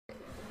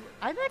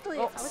I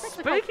was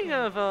actually speaking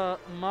of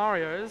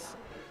Mario's,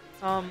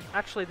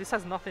 actually this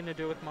has nothing to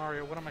do with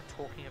Mario. What am I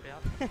talking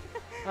about?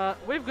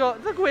 We've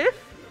got the GWIF,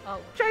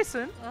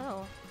 Jason,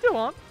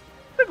 Duon,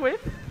 the GWIF,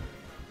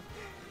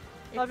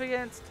 up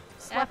against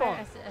Slap-On.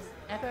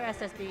 Ever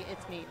SSB,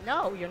 it's me.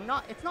 No, you're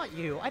not. It's not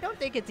you. I don't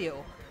think it's you.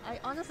 I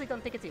honestly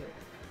don't think it's you.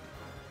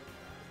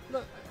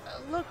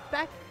 Look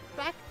back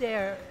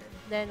there.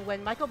 Then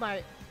when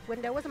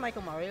there was a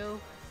Michael Mario,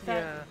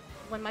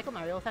 when Michael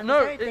Mario fan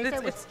was there, they said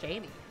it was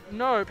Jamie.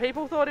 No,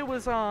 people thought it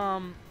was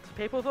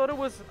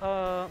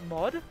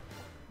mod,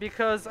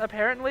 because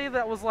apparently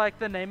that was like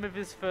the name of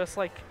his first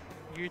like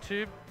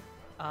YouTube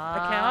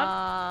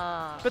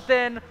account. But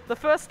then the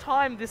first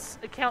time this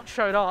account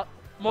showed up,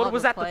 mod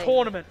was at the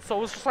tournament, so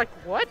it was just like,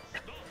 what?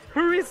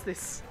 Who is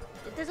this?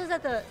 This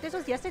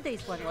was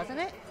yesterday's one, wasn't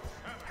it?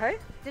 Hey?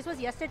 This was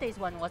yesterday's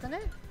one, wasn't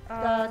it?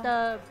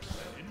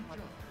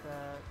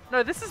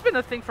 No, this has been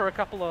a thing for a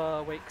couple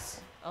of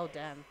weeks. Oh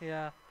damn.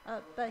 Yeah.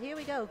 But here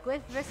we go,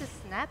 GWIF versus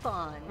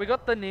Snap-On. We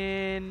got the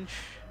Ninja.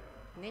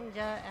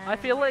 And I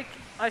feel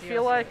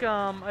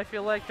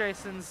like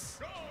Jason's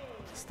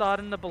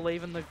starting to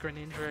believe in the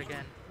Greninja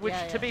again. Which,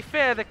 to be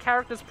fair, the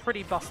character's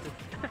pretty busted.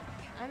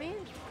 I mean,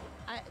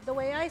 the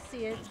way I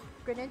see it,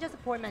 Greninja's a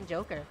poor man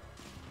Joker.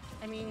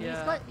 I mean,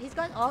 he's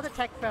got all the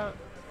tech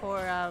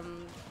for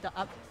the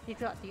up. He's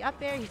got the up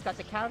air. He's got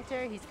the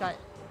counter. He's got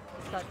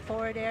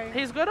forward air.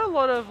 He's got a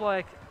lot of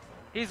like.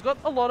 He's got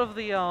a lot of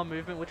the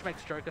movement, which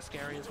makes Joker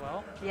scary as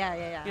well.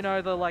 Yeah. You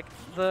know, the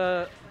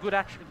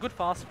good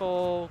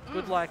fastball,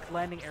 good like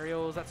landing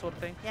aerials, that sort of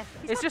thing. Yeah,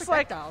 it's just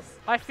like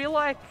I feel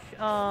like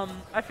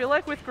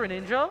with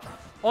Greninja,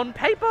 on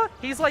paper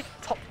he's like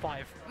top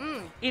 5.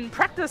 In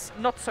practice,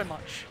 not so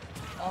much.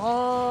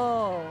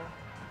 Oh,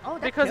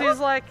 because killed?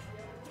 he's like,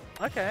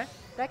 okay.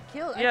 That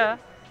killed. Yeah.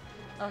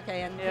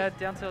 Okay, and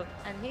down tilt.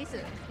 And he's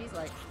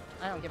like,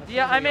 I don't give a.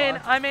 Yeah, I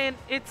mean,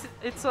 it's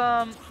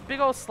big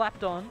old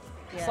Slap-On.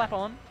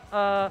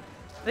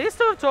 These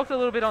two have talked a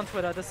little bit on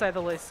Twitter, to say the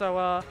least.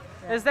 So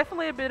there's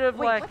definitely a bit of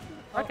like,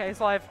 okay,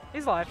 he's live.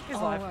 He's live.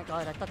 Oh my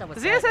god, I thought that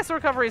was. The ZSS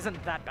recovery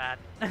isn't that bad.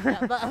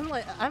 Yeah, but I'm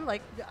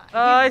like.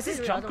 Is his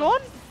jump gone?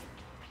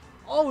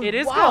 Oh, it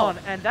is gone,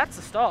 and that's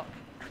a stock.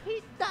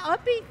 The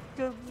uppy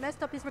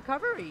messed up his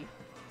recovery.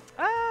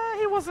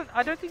 He wasn't.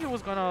 I don't think he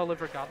was gonna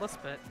live regardless,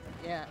 but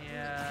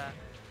yeah.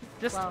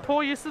 Just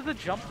poor use of the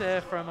jump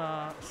there from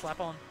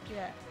Slap-On.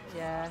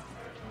 Yeah.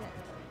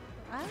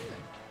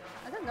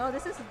 I don't know.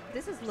 This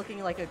is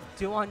looking like a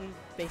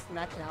Duon-based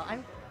match now.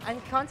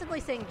 I'm constantly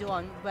saying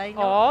Duon, but I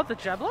know. Oh, the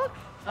jab lock?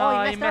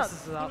 He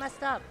messes it up. He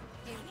messed up.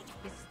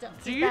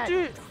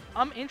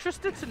 I'm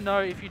interested to know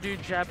if you do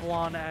jab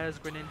 1 as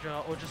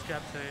Greninja or just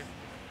jab 2.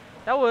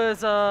 That was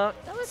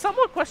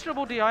somewhat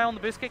questionable DI on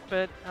the boost kick,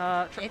 but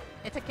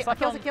it's a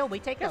kill's a kill. We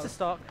take those. It's a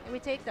stock. We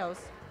take those.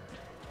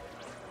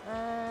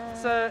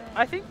 So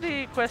I think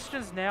the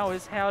questions now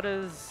is how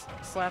does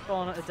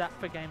Slap-On adapt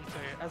for game 2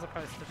 as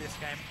opposed to this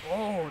game?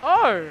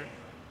 Oh!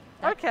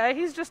 Okay,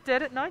 he's just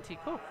dead at 90.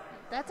 Cool.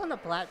 That's on the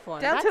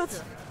platform. Down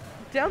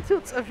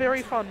tilt's a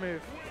very fun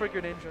move for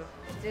Greninja.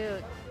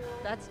 Dude,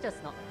 that's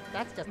just not.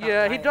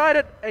 Yeah, he died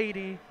at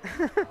 80.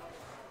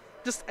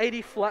 Just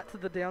 80 flat to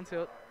the down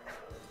tilt.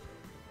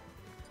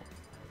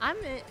 I'm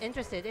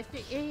interested if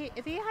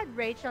he had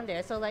rage on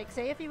there. So like,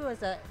 say if he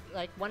was at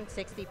like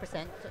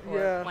 160%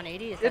 or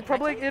 180, it'd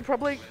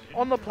probably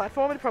on the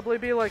platform it'd probably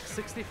be like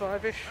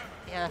 65ish.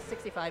 Yeah,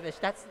 65ish.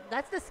 That's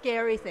the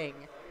scary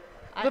thing.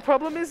 The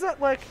problem is that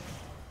like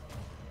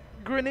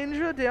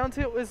Greninja down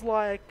tilt is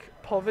like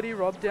Poverty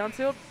Rob down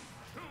tilt,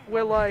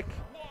 where like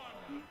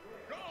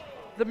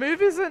the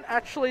move isn't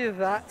actually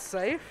that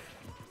safe.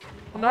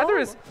 Neither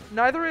is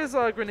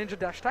Greninja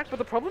dash attack, but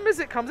the problem is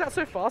it comes out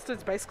so fast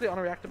it's basically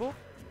unreactable.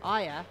 Oh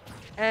yeah.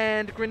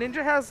 And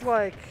Greninja has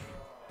like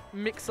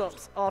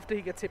mix-ups after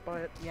he gets hit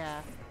by it.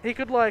 Yeah. He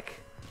could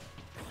like,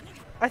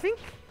 I think,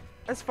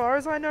 as far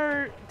as I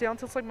know, down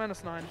tilt's like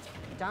 -9.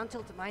 Down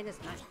tilt to -9.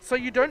 So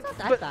you don't. It's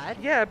not that bad.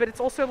 Yeah, but it's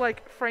also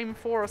like frame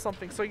 4 or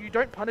something, so you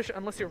don't punish it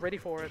unless you're ready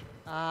for it.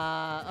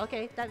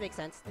 Okay, that makes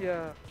sense.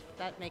 Yeah.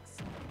 That makes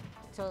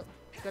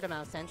good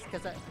amount of sense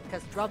because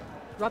Rob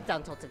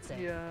down tilted safe.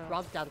 Yeah.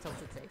 Rob down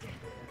tilted safe.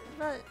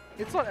 But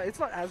it's not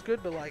as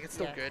good, but like it's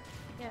still good.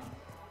 Yeah.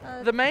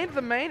 The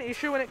main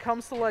issue when it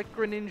comes to like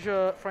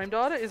Greninja frame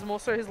data is more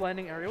so his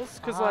landing aerials,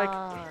 because like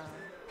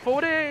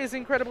forward air is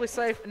incredibly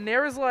safe.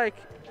 Nair is like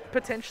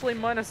potentially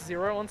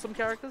 -0 on some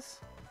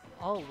characters.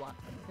 Oh what?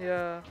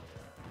 Yeah.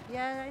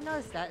 Yeah, I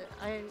noticed that.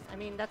 I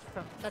mean that's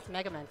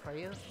Mega Man for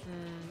you.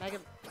 Mega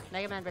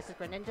Man versus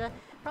Greninja,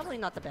 probably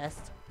not the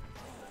best.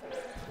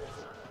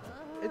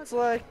 It's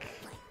like,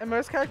 and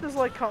most characters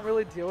like can't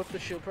really deal with the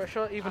shield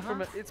pressure even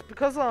from it. It's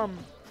because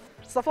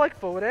stuff like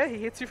forward air, he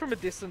hits you from a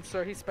distance,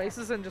 so he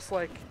spaces and just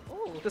like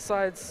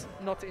decides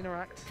not to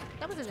interact.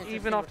 That was an interesting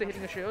even after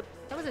hitting a shield.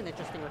 That was an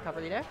interesting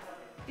recovery there.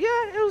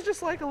 Yeah, it was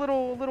just like a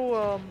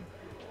little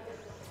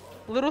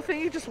thing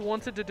he just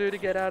wanted to do to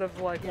get out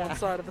of like one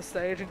side of the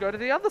stage and go to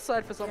the other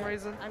side for some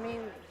reason. I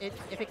mean,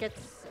 if it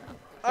gets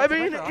I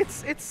mean,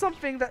 it's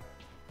something that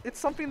it's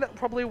something that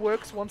probably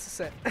works once a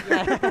set.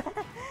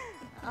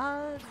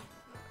 Yeah.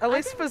 At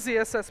least for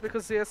ZSS,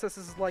 because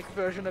ZSS's like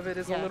version of it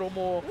is a Yeah. little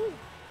more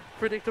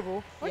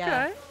predictable.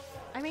 Yeah. Okay.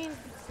 I mean,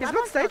 He's got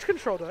Slamon's stage not-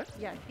 control though.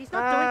 Yeah, he's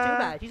not doing too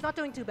bad. He's not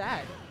doing too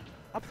bad.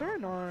 Up throw?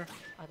 No.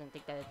 I don't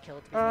think that it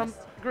killed him.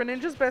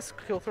 Greninja's best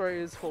kill throw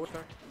is forward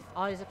throw.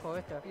 Oh, is it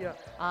forward throw? Yeah. So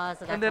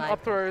that's And then like,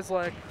 up throw is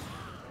like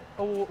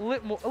a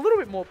little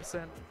bit more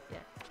percent. Yeah.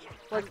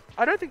 Like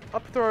I don't think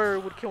up throw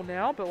would kill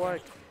now, but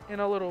like in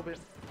a little bit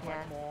Yeah.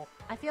 like more.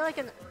 I feel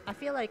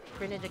like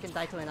Greninja can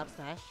die to an up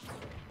smash,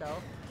 though.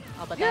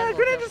 Oh, but Yeah, that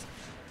will kill.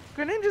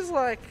 Greninja's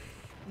like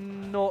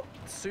not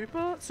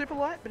super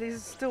light, but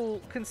he's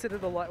still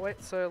considered a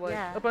lightweight. So like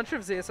Yeah. a bunch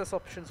of ZSS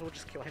options will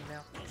just kill him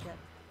now. Yeah.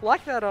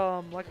 Like that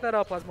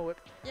plasma whip.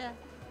 Yeah.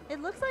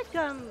 It looks like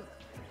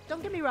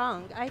don't get me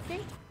wrong. I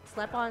think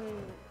Slapon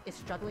is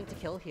struggling to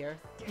kill here.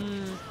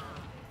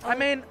 I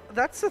mean,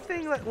 that's the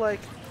thing that like.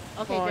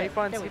 Okay, Oh, good.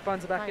 he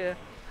finds the back air.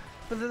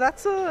 But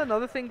that's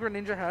another thing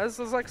Greninja has.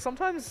 Is like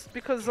sometimes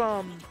because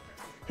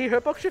he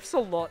hurtbox shifts a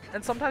lot,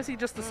 and sometimes he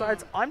just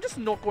decides I'm just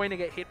not going to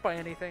get hit by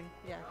anything.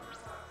 Yeah.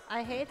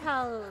 I hate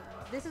how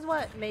this is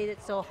what made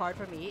it so hard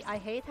for me. I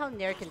hate how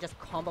Nair can just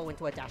combo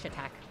into a dash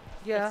attack.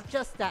 Yeah. It's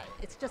just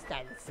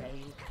that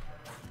insane.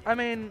 I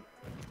mean,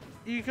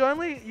 you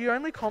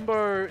only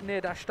combo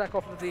Nair dash attack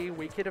off of the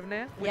weak hit of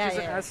Nair, which Yeah,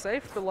 isn't yeah. as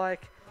safe, but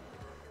like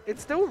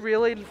it's still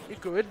really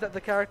good that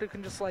the character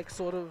can just like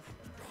sort of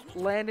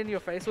land in your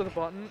face with a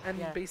button and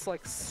Yeah. be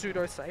like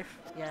pseudo safe.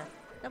 Yeah.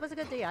 That was a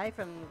good DI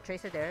from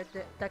Tracer there.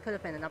 That could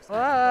have been an up smash.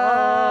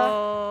 Ah.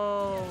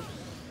 Oh.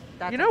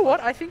 That's You know what?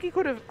 I think he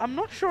could have. I'm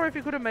not sure if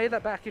he could have made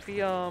that back if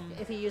he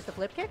If he used the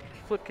flip kick?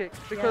 flip kick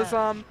because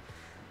Yeah.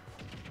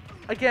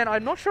 again,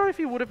 I'm not sure if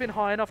he would have been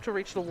high enough to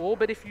reach the wall,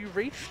 but if you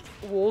reach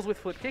walls with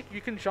flip kick,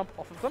 you can jump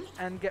off of them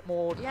and get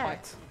more Yeah.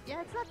 height.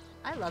 Yeah, it's not.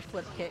 I love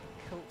flip kick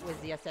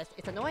with ZSS.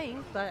 It's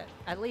annoying, but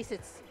at least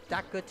it's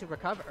that good to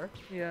recover.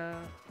 Yeah.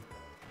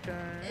 Okay.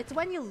 It's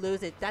when you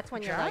lose it, that's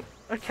when you're Jab?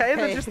 like, Okay,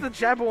 okay. just the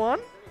jab one.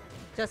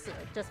 just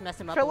mess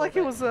him up. Felt a like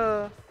it little was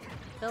a. bit.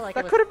 Felt like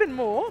That it could was, have been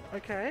more.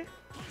 Okay.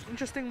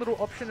 Interesting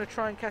little option to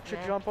try and catch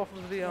Yeah. a jump off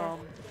of the Yeah.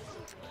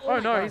 Oh my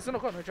no, God. he's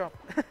not got no jump.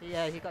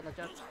 Yeah, he got no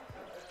jump.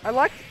 I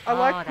like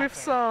that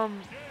Griff's fair.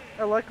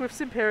 I like Griff's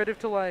imperative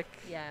to like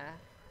Yeah.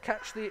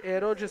 catch the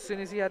air dodge as soon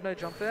as he had no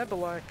jump there, but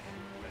like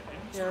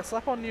yeah,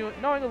 slap on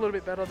knowing a little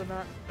bit better than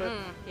that. But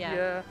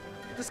Yeah.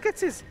 just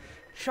gets his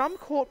jump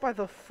caught by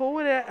the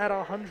forward air at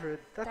 100.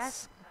 That's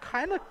That's-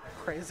 kind of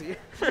crazy.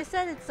 They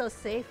said it's so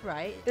safe,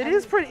 right? It I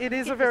is mean, pretty. It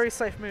is a it was- very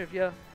safe move. Yeah.